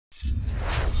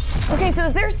Okay, so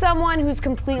is there someone who's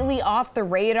completely off the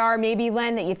radar, maybe,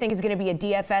 Len, that you think is going to be a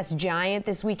DFS giant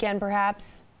this weekend,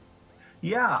 perhaps?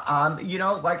 Yeah, you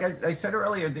know, like I said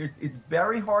earlier, it's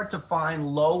very hard to find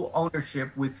low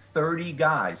ownership with 30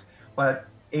 guys, but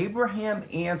Abraham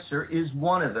Ancer is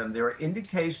one of them. There are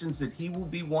indications that he will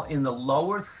be in the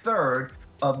lower third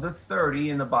of the 30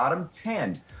 in the bottom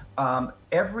 10.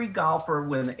 Every golfer,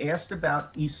 when asked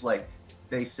about Eastlake,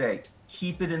 they say,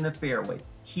 keep it in the fairway.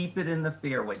 Keep it in the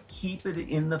fairway. Keep it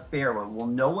in the fairway. Well,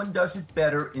 no one does it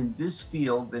better in this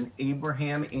field than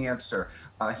Abraham Ancer.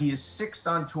 He is 6th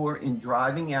on tour in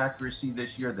driving accuracy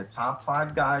this year. The top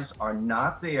 5 guys are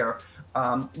not there.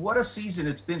 What a season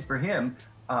it's been for him.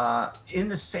 In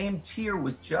the same tier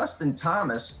with Justin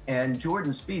Thomas and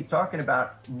Jordan Spieth, talking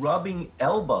about rubbing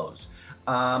elbows.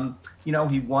 You know,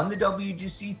 he won the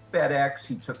WGC FedEx.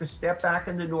 He took a step back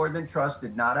in the Northern Trust,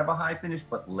 did not have a high finish,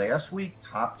 but last week,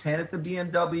 top 10 at the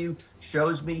BMW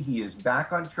shows me he is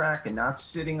back on track and not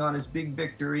sitting on his big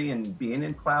victory and being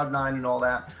in cloud 9 and all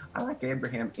that. I like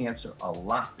Abraham Ancer a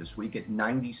lot this week at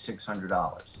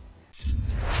 $9,600.